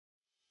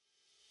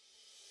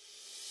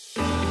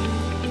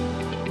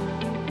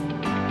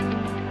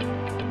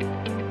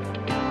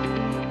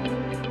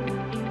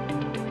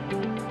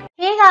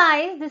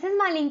guys, this is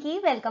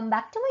Malinki. Welcome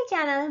back to my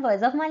channel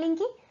Voice of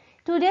Malinki.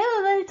 Today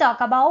we will talk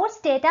about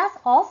status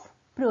of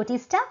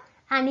Protista,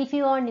 and if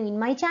you are new in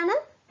my channel,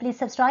 please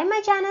subscribe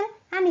my channel,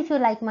 and if you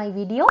like my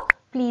video,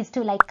 please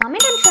do like,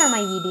 comment and share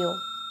my video.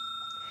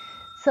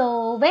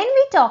 So when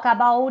we talk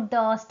about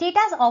the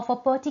status of a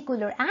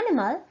particular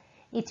animal,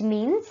 it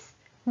means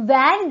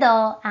where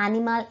the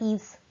animal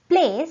is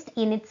placed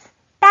in its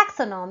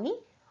taxonomy,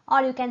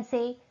 or you can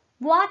say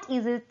what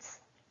is its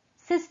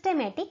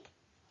systematic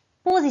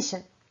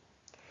position.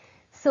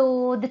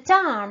 So the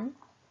term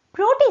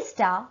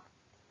Protista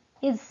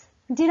is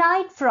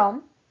derived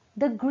from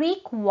the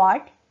Greek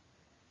word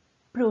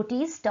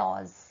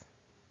protistos,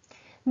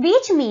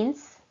 which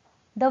means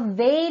the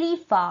very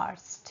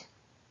first.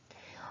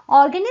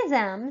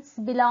 Organisms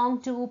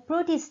belong to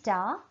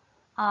Protista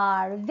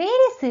are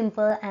very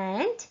simple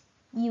and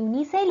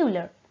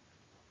unicellular.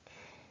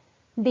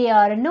 They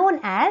are known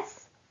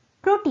as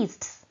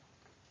protists.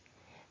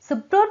 So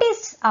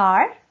protists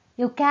are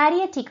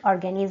eukaryotic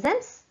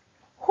organisms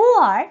who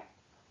are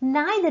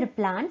neither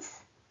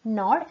plants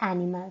nor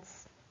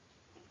animals.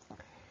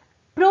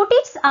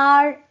 Protists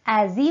are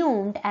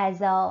assumed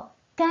as a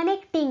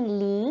connecting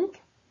link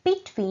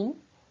between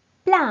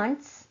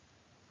plants,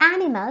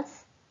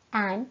 animals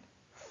and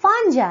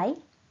fungi,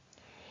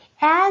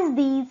 as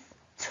these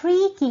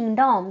three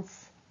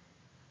kingdoms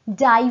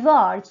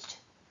diverged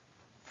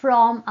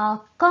from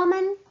a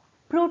common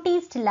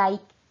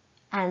protist-like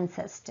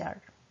ancestor.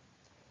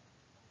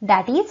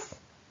 That is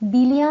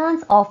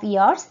billions of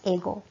years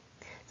ago.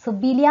 So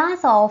billions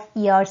of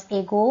years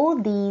ago,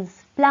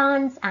 these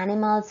plants,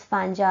 animals,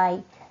 fungi,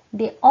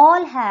 they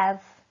all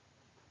have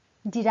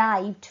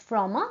derived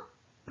from a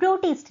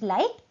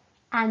protist-like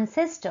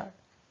ancestor.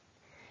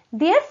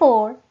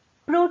 Therefore,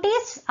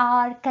 protists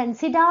are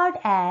considered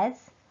as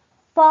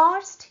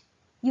first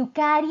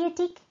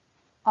eukaryotic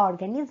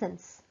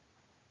organisms.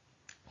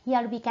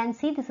 Here we can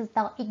see this is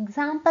the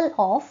example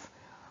of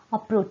a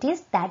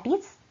protist, that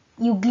is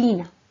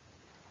Euglena.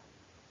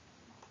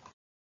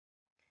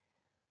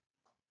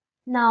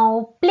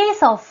 Now,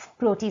 place of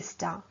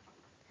Protista.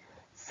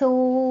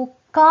 So,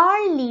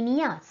 Carl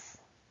Linnaeus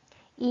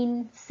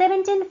in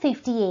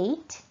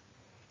 1758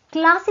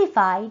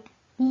 classified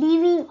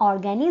living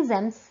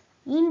organisms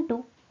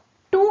into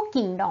two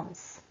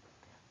kingdoms,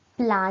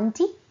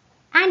 Plantae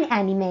and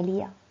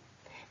Animalia.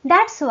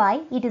 That's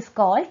why it is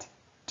called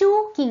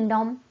two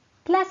kingdom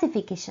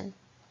classification.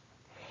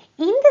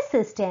 In the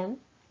system,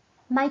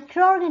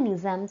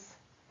 microorganisms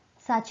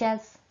such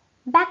as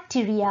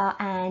bacteria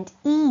and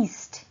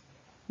yeast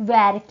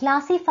were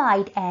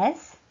classified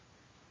as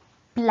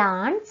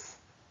plants.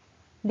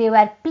 They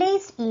were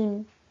placed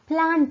in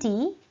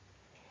Plantae,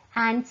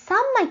 and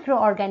some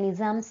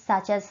microorganisms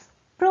such as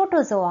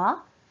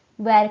protozoa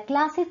were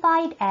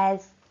classified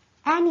as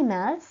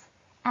animals,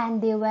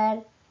 and they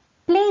were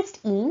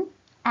placed in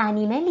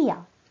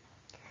Animalia.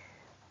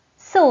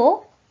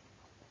 So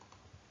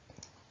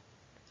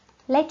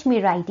let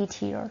me write it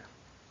here.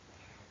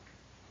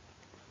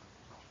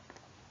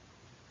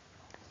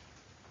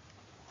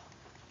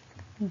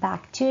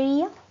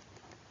 Bacteria,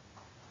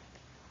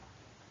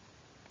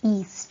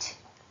 yeast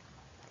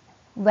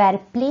were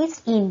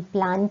placed in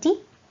Plantae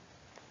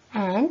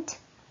and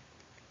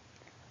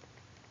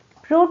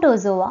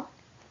protozoa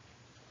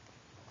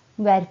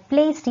were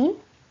placed in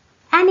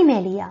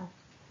Animalia.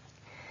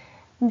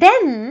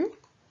 Then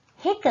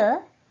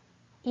Haeckel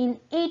in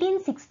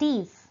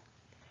 1860s,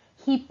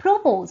 he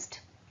proposed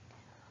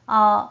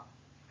a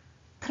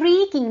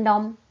three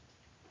kingdom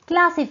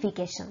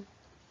classification.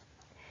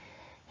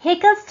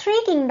 Haeckel's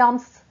three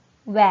kingdoms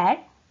were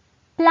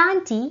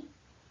Plantae,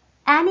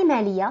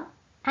 Animalia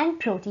and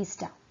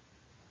Protista.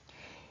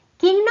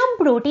 Kingdom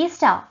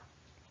Protista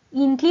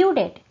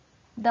included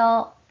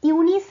the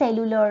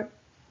unicellular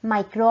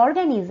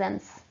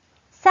microorganisms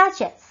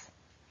such as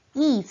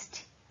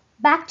yeast,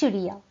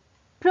 bacteria,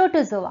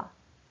 protozoa,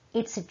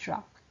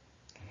 etc.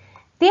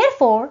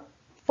 Therefore,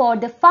 for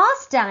the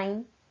first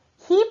time,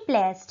 he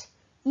placed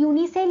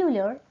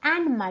unicellular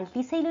and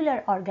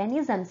multicellular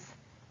organisms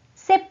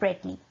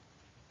separately.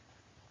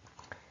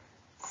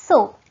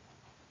 So,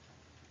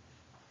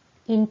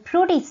 in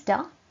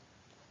Protista,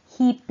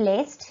 he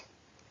placed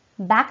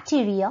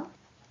bacteria,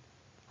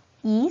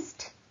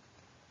 yeast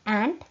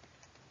and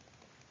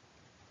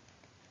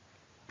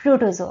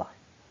protozoa.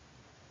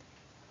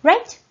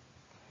 Right?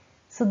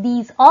 So,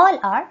 these all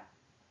are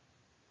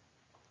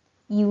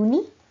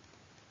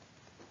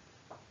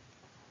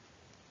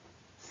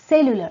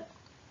unicellular.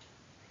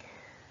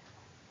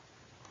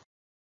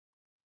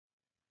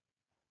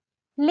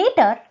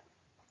 Later,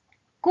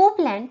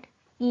 Copeland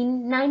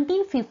in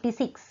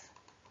 1956,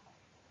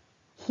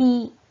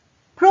 he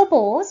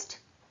proposed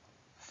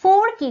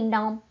four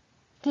kingdom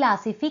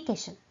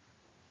classification.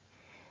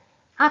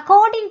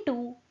 According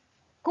to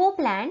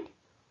Copeland,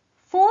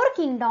 four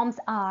kingdoms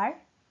are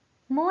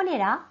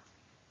Monera,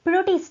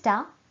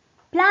 Protista,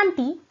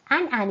 Plantae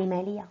and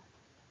Animalia.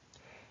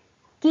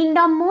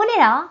 Kingdom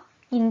Monera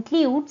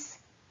includes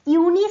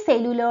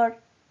unicellular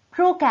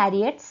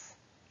prokaryotes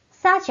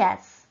such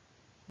as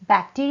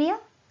bacteria,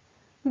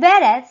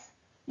 whereas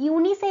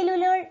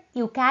unicellular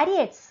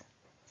eukaryotes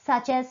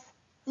such as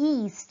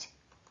yeast,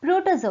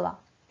 protozoa,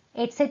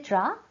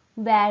 etc.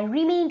 were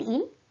remained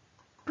in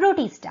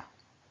Protista.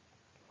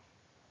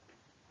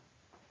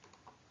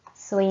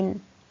 So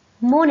in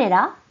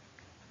Monera,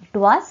 it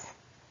was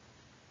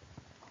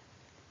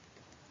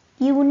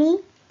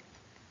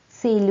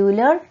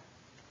unicellular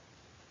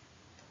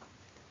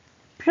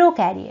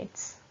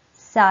prokaryotes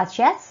such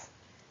as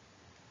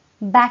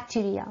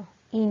bacteria.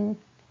 In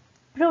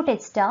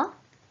Protista,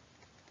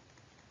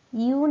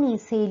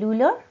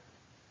 unicellular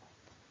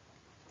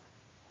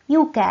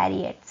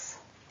eukaryotes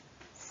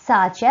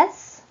such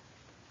as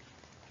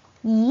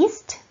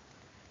yeast,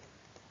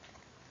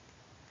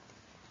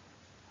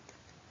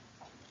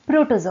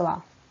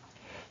 protozoa.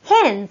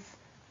 Hence,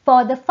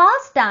 for the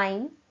first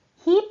time,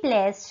 he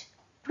placed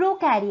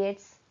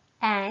prokaryotes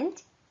and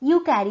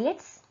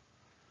eukaryotes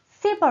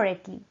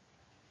separately.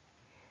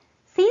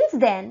 Since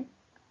then,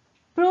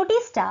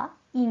 Protista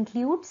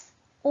includes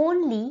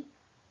only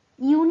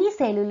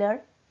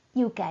unicellular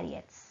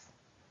eukaryotes.